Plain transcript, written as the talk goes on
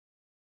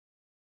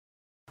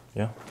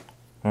Yeah.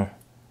 There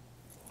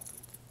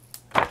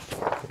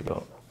you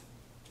go.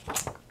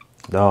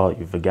 Dog,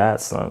 you forgot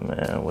something,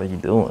 man. What are you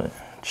doing?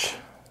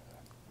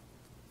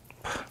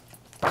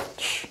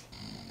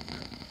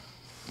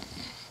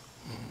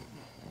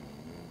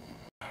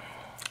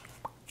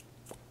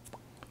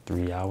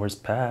 3 hours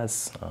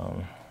pass.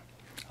 I'm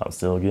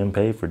still getting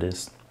paid for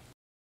this.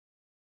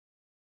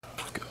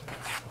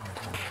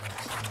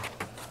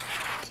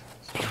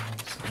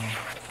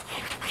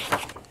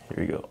 Here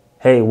we go.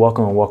 Hey,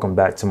 welcome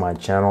back to my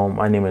channel.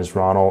 My name is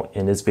Ronald.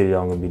 In this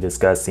video, I'm going to be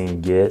discussing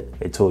Git,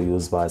 a tool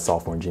used by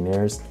software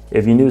engineers.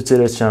 If you're new to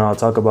this channel, I'll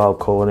talk about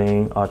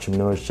coding,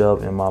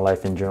 entrepreneurship, and my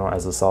life in general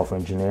as a software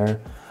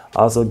engineer. I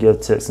also give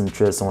tips and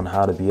tricks on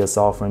how to be a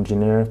software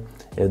engineer.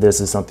 If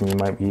this is something you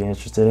might be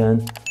interested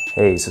in,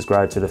 hey,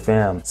 subscribe to the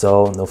fam.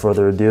 So no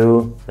further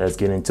ado, let's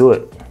get into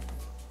it.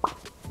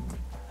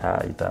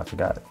 You thought I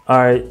forgot it. All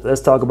right,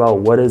 let's talk about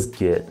what is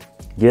Git.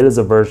 Git is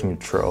a version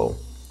control.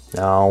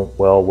 Now,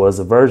 well, what is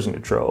a version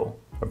control?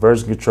 A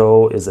version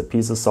control is a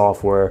piece of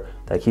software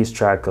that keeps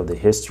track of the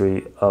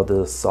history of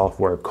the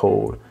software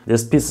code.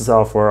 This piece of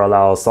software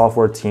allows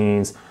software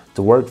teams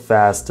to work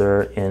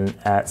faster and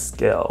at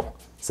scale.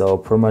 So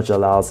pretty much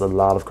allows a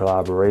lot of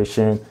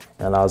collaboration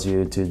and allows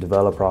you to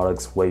develop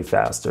products way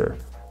faster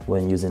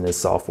when using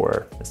this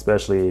software,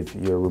 especially if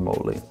you're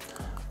remotely,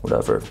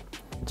 whatever.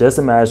 Just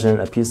imagine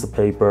a piece of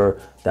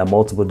paper that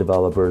multiple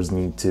developers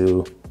need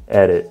to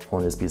edit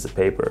on this piece of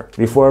paper.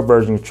 Before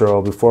version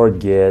control, before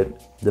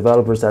Git,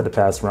 developers had to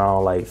pass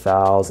around like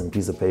files and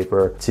piece of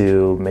paper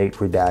to make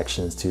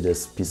redactions to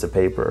this piece of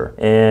paper.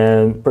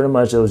 And pretty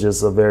much it was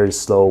just a very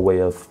slow way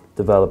of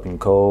developing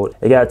code.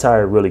 It got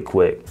tired really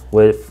quick.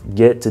 With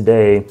Git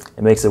today,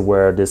 it makes it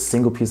where this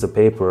single piece of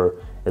paper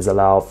is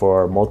allowed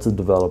for multiple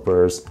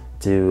developers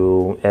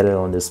to edit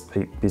on this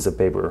piece of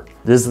paper.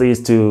 This leads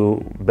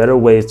to better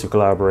ways to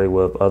collaborate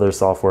with other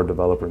software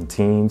developing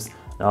teams,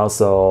 and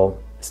also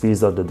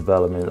speeds up the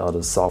development of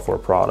the software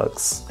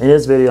products. In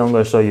this video, I'm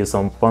going to show you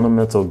some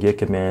fundamental Git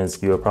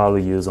commands you'll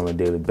probably use on a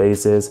daily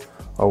basis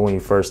or when you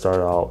first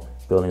start out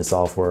building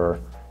software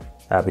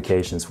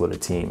applications with a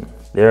team.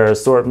 There are an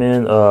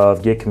assortment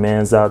of Git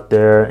commands out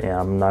there, and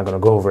I'm not going to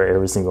go over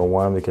every single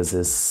one because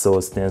it's so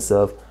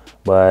extensive,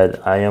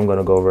 but I am going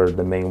to go over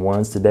the main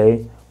ones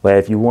today. But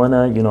if you want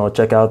to,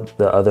 check out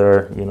the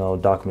other,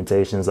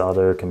 documentations,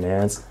 other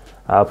commands,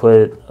 I'll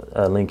put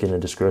a link in the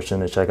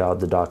description to check out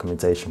the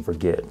documentation for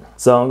Git.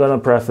 So I'm going to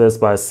preface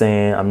by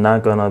saying I'm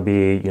not going to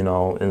be,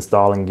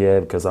 installing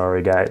Git because I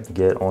already got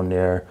Git on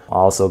there. I'm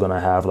also going to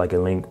have like a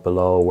link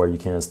below where you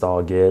can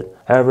install Git.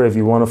 However, if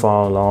you want to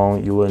follow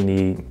along, you will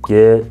need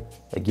Git,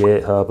 a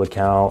GitHub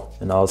account,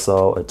 and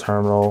also a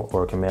terminal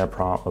or a command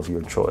prompt of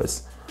your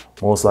choice.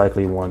 Most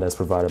likely one that's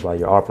provided by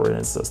your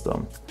operating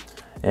system.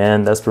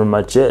 And that's pretty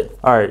much it.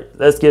 All right,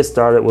 let's get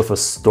started with a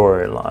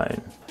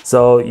storyline.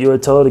 So you were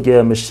told to get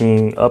a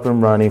machine up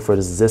and running for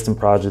this existing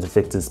project to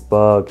fix this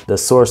bug. The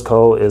source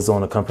code is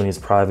on the company's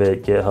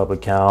private GitHub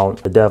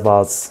account. The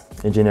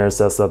DevOps engineer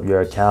sets up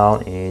your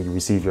account and you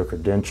receive your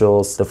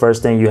credentials. The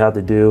first thing you have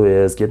to do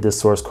is get this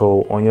source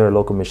code on your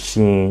local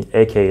machine,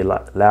 aka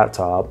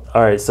laptop.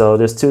 All right, so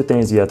there's two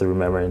things you have to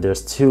remember, and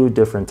there's two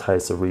different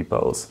types of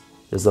repos.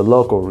 There's a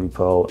local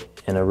repo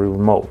and a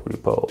remote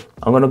repo.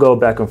 I'm gonna go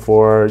back and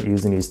forth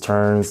using these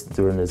terms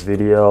during this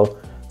video.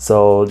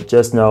 So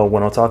just know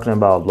when I'm talking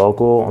about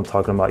local, I'm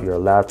talking about your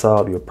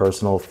laptop, your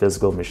personal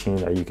physical machine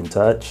that you can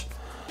touch.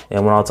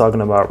 And when I'm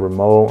talking about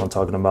remote, I'm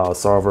talking about a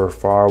server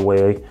far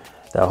away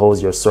that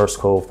holds your source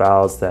code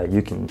files that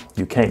you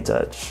can't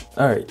touch.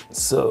 All right,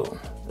 so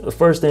the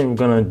first thing we're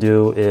gonna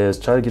do is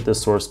try to get the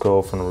source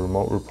code from the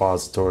remote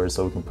repository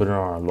so we can put it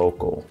on our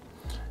local.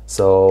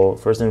 So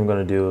first thing we're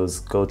gonna do is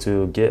go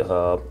to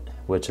GitHub,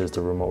 which is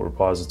the remote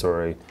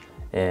repository,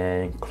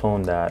 and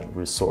clone that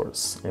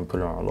resource and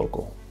put it on our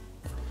local.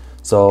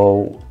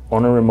 So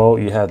on the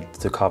remote, you have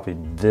to copy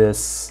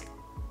this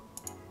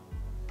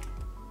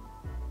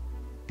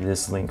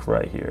link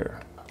right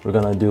here. We're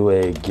gonna do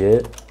a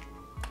git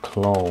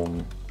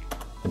clone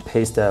and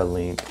paste that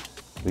link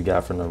we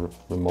got from the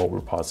remote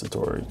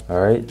repository.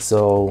 All right,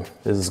 so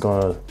this is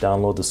gonna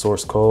download the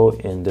source code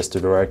in this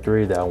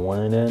directory that I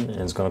want it in,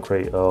 and it's gonna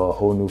create a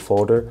whole new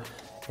folder,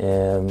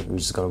 and we're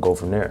just gonna go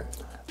from there.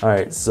 All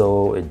right,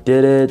 so it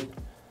did it.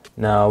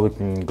 Now we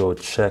can go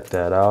check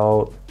that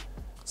out.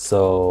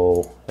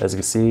 So as you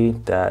can see,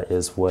 that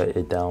is what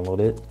it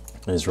downloaded.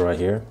 It's right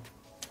here.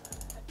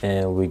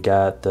 And we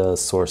got the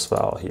source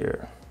file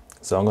here.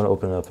 So I'm gonna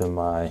open it up in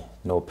my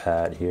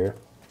notepad here.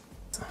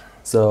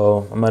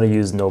 So I'm gonna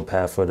use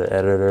Notepad for the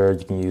editor.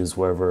 You can use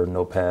whatever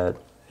notepad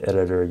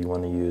editor you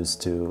wanna use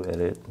to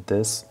edit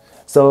this.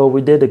 So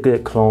we did the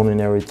git clone and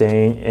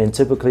everything. And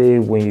typically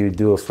when you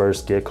do a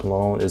first git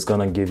clone, it's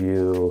gonna give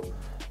you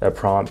a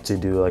prompt to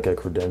do like a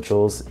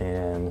credentials,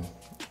 and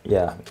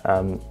yeah,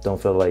 I don't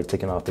feel like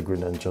taking off the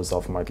credentials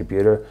off of my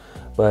computer,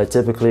 but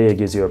typically it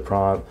gives you a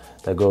prompt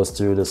that goes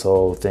through this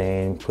whole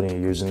thing,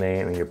 putting your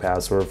username and your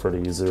password for the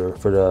user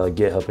for the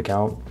GitHub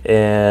account,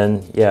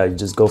 and yeah, you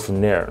just go from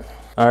there.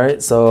 All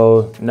right,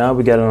 so now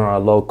we got it on our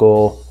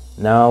local.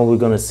 now we're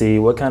gonna see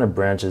what kind of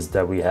branches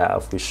that we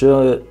have. We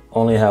should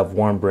only have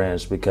one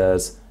branch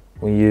because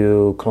when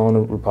you clone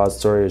a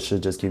repository, it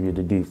should just give you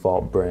the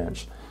default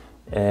branch.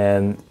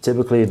 And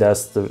typically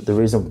that's the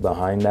reason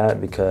behind that,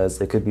 because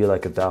it could be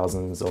like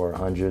thousands or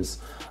hundreds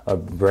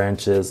of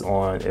branches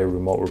on a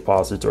remote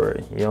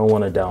repository. You don't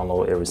want to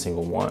download every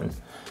single one.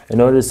 In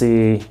order to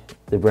see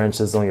the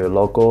branches on your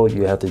local,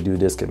 you have to do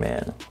this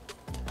command,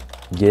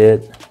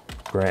 git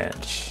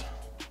branch.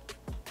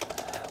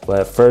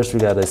 But first we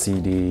got a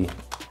cd,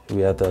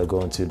 we have to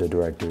go into the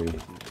directory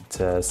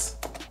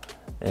test,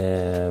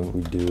 and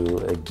we do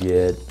a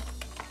git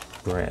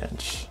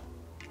branch.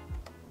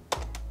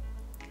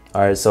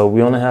 All right, so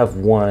we only have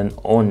one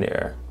on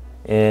there.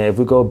 And if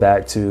we go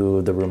back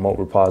to the remote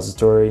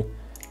repository,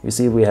 you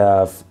see we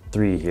have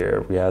three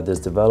here. We have this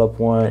develop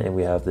one, and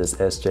we have this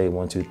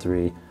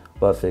sj123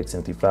 bugfix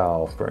empty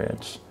file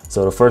branch.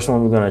 So the first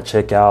one we're gonna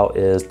check out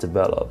is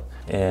develop.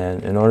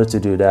 And in order to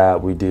do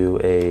that, we do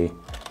a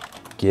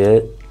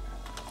git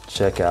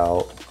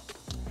checkout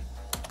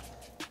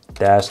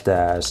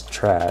 --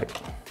 track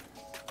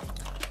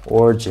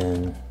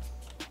origin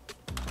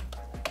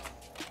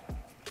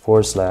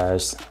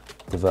 /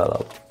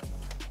 develop,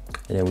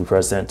 and then we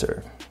press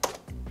enter.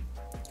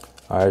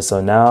 All right,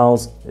 so now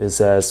it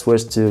says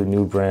switch to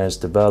new branch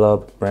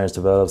develop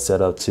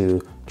set up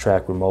to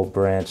track remote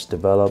branch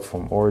develop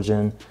from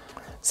origin.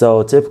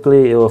 So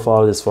typically it will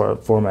follow this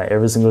format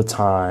every single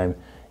time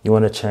you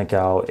want to check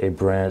out a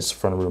branch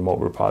from a remote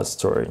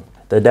repository.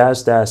 The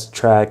 --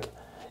 track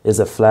is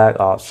a flag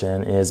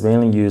option and is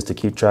mainly used to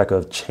keep track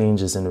of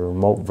changes in the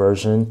remote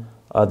version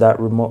of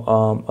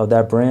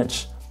that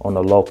branch on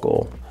the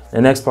local. The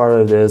next part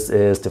of this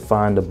is to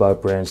find the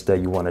bug branch that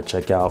you want to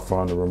check out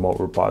from the remote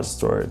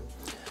repository.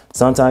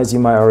 Sometimes you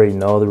might already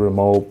know the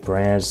remote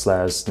branch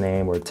 /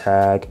 name or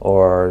tag,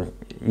 or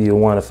you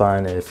want to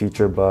find a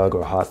feature bug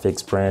or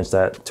hotfix branch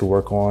to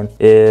work on.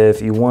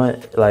 If you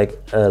want like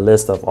a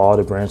list of all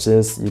the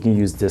branches, you can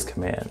use this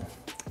command.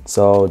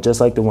 So just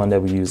like the one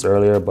that we used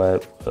earlier,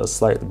 but a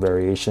slight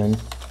variation,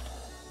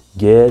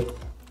 git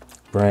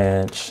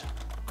branch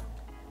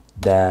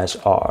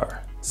 -r.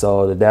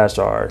 So the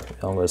 -r,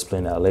 I'm gonna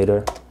explain that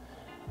later.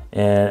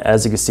 And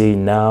as you can see,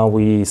 now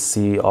we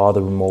see all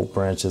the remote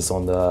branches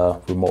on the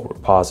remote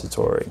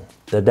repository.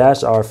 The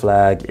 -r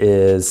flag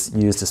is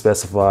used to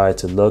specify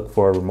to look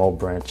for remote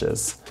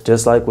branches.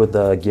 Just like with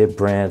the git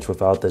branch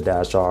without the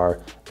 -r,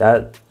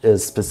 that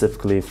is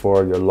specifically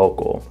for your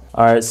local.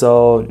 All right,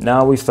 so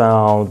now we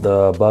found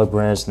the bug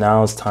branch.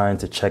 Now it's time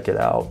to check it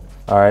out.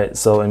 All right,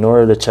 so in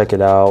order to check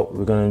it out,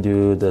 we're gonna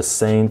do the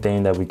same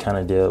thing that we kind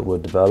of did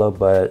with develop,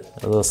 but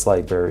a little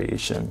slight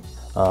variation.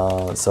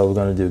 So we're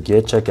gonna do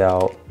git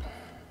checkout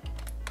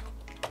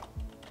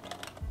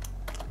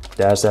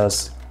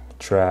 --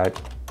 track,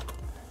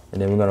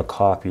 and then we're gonna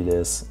copy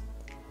this.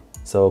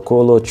 So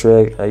cool little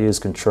trick, I use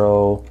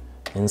control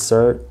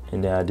insert,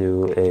 and then I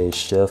do a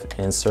shift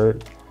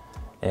insert,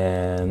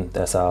 and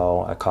that's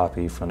how I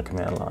copy from the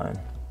command line.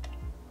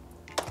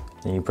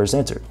 And you press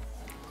enter.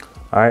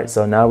 All right,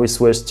 so now we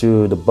switch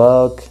to the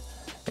bug,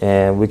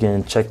 and we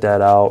can check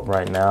that out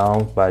right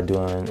now by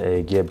doing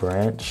a git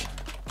branch.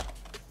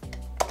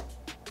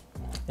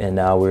 And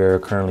now we're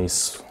currently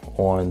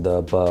on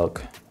the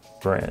bug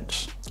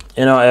branch.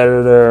 In our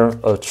editor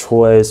of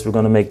choice, we're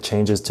gonna make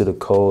changes to the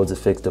code to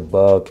fix the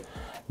bug.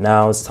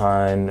 Now it's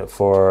time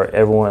for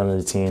everyone on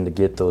the team to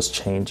get those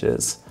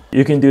changes.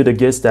 You can do the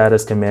git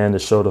status command to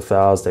show the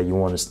files that you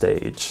want to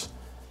stage.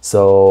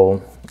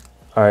 So,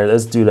 all right,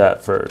 let's do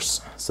that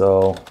first.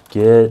 So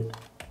git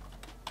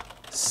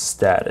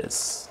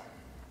status.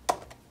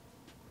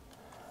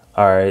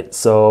 All right,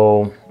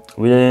 so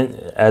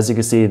as you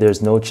can see,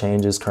 there's no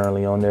changes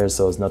currently on there,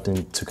 so it's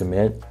nothing to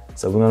commit.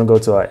 So we're gonna go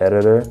to our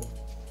editor.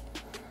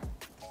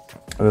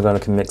 We're gonna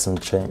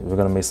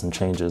make some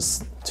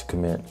changes to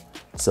commit.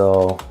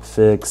 So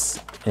fix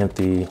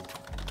empty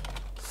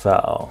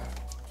file,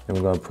 and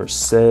we're gonna push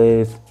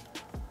save.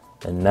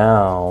 And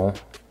now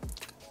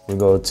we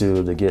go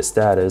to the git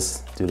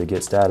status, do the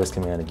git status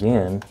command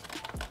again.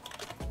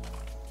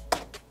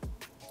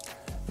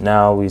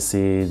 Now we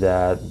see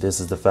that this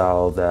is the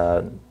file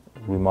that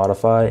we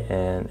modify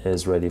and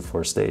is ready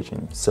for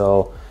staging.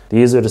 So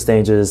these are the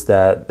stages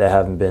that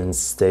haven't been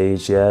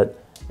staged yet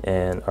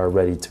and are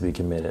ready to be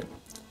committed.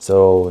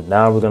 So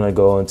now we're gonna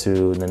go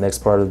into the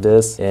next part of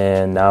this,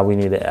 and now we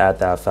need to add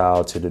that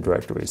file to the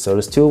directory. So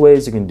there's two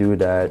ways you can do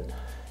that.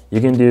 You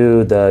can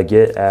do the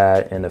git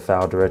add in the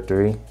file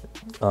directory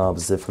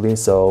specifically.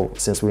 So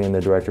since we're in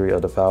the directory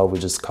of the file, we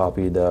just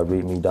copy the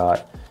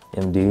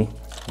readme.md,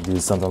 do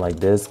something like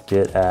this,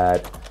 git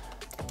add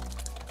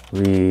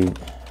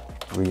readme.md.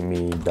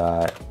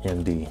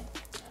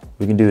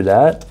 We can do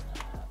that,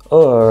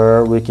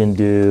 or we can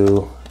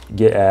do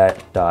git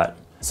add dot.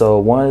 So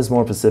one is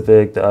more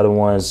specific, the other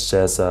one is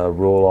just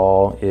rule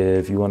all.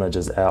 If you want to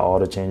just add all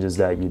the changes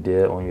that you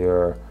did on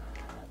your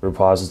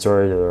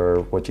repository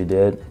or what you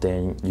did,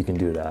 then you can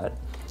do that.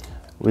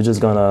 We're just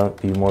gonna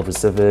be more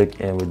specific,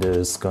 and we're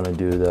just gonna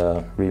do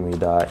the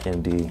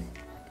readme.md.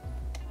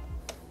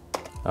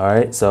 All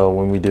right, so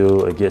when we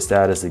do a git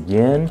status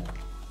again,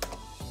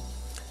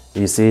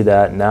 you see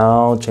that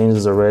now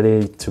changes are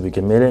ready to be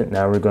committed.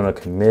 Now we're gonna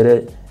commit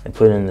it and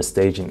put it in the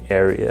staging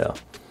area.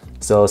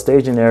 So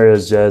staging area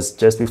is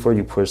just before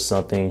you push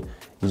something,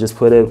 you just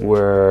put it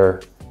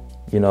where,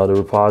 you know, the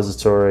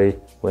repository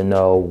would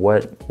know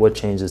what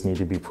changes need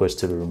to be pushed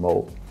to the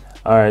remote.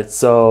 All right,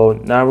 so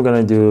now we're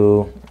gonna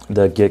do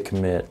the git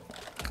commit.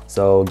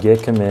 So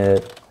git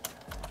commit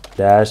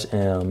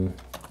 -m,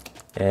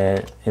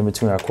 and in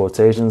between our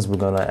quotations, we're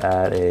gonna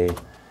add a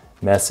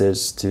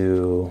message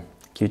to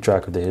keep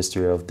track of the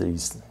history of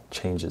these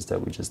changes that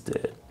we just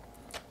did.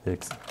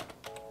 Fix.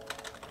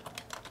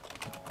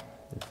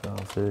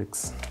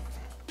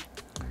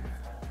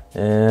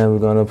 And we're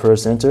gonna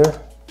press enter.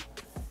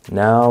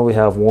 Now we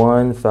have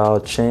one file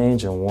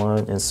change and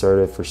one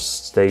inserted for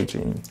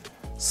staging.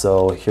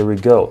 So here we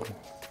go.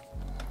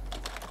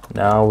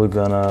 Now we're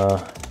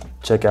gonna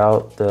check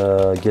out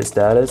the git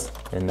status,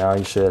 and now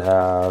you should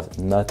have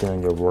nothing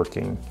in your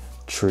working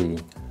tree,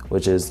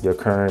 which is your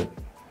current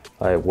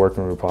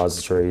working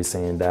repository,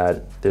 saying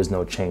that there's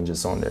no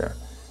changes on there.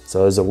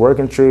 So there's a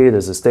working tree,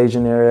 there's a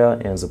staging area,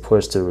 and there's a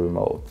push to the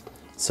remote.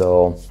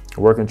 So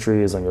working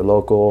tree is on your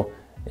local,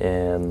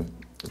 and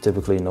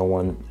typically no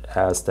one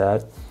has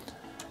that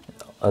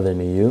other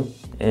than you,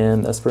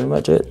 and that's pretty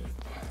much it.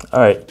 All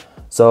right,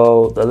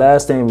 so the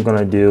last thing we're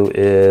gonna do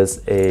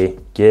is a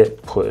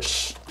git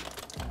push.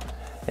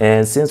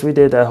 And since we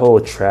did that whole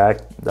track,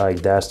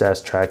 like dash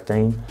track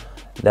thing,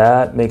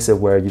 that makes it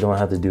where you don't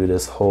have to do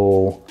this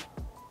whole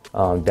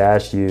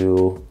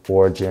 -u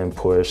origin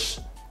push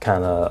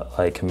kind of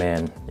like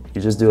command.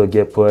 You just do a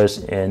git push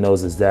and it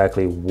knows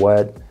exactly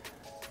what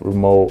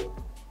remote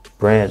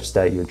branch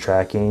that you're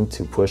tracking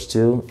to push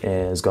to,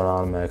 and it's going to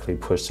automatically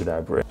push to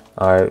that branch.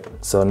 All right,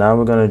 so now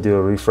we're going to do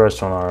a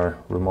refresh on our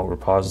remote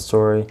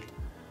repository.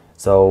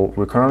 So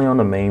we're currently on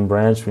the main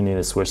branch. We need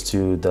to switch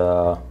to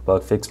the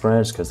bug fix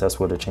branch because that's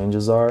where the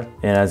changes are.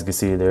 And as you can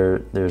see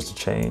there's the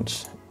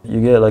change.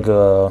 You get like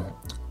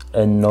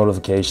a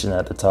notification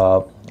at the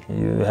top.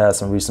 You had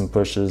some recent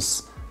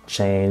pushes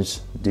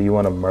change. Do you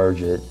want to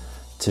merge it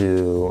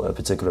to a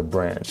particular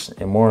branch?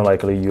 And more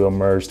likely you'll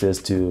merge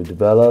this to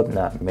develop,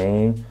 not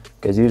main,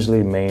 because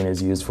usually main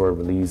is used for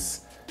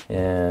release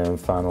and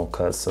final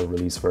cuts of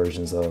release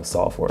versions of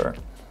software.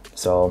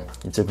 So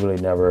you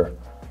typically never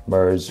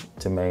merge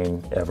to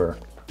main ever.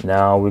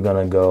 Now we're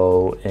gonna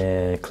go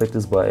and click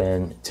this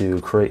button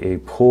to create a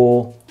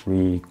pull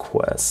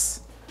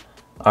request.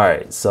 All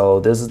right, so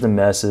this is the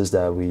message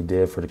that we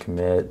did for the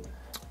commit.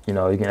 You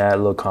know, you can add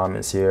little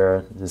comments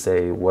here to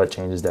say what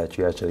changes that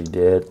you actually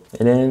did.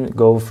 And then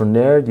go from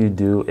there, you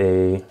do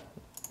a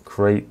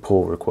create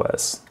pull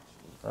request.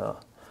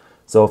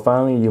 So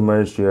finally you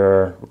merged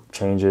your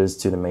changes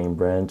to the main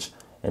branch,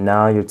 and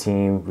now your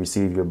team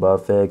received your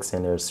bug fix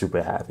and they're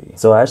super happy.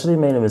 So I actually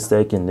made a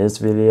mistake in this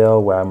video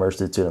where I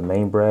merged it to the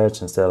main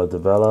branch instead of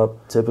develop.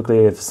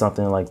 Typically if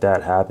something like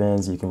that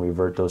happens, you can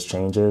revert those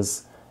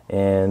changes.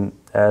 And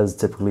as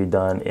typically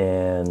done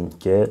in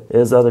Git,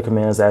 there's other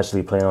commands I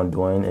actually plan on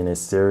doing in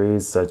this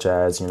series, such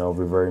as, you know,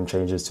 reverting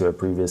changes to a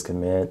previous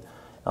commit.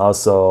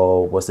 Also,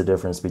 what's the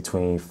difference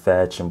between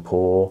fetch and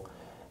pull,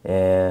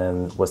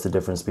 and what's the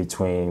difference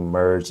between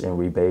merge and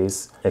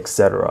rebase,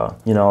 etc.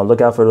 You know,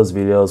 look out for those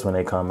videos when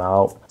they come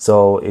out.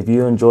 So if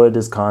you enjoyed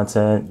this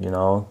content, you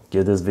know,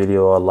 give this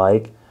video a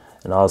like,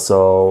 and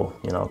also,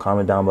 you know,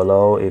 comment down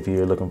below if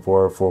you're looking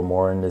forward for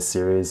more in this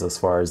series as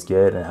far as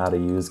Git and how to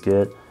use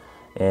Git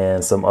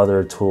and some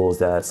other tools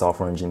that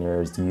software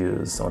engineers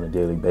use on a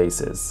daily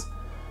basis.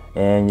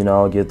 And, you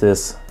know, give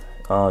this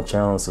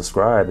channel and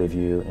subscribe if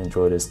you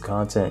enjoy this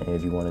content and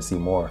if you want to see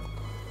more.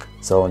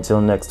 So until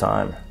next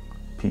time,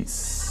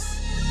 peace.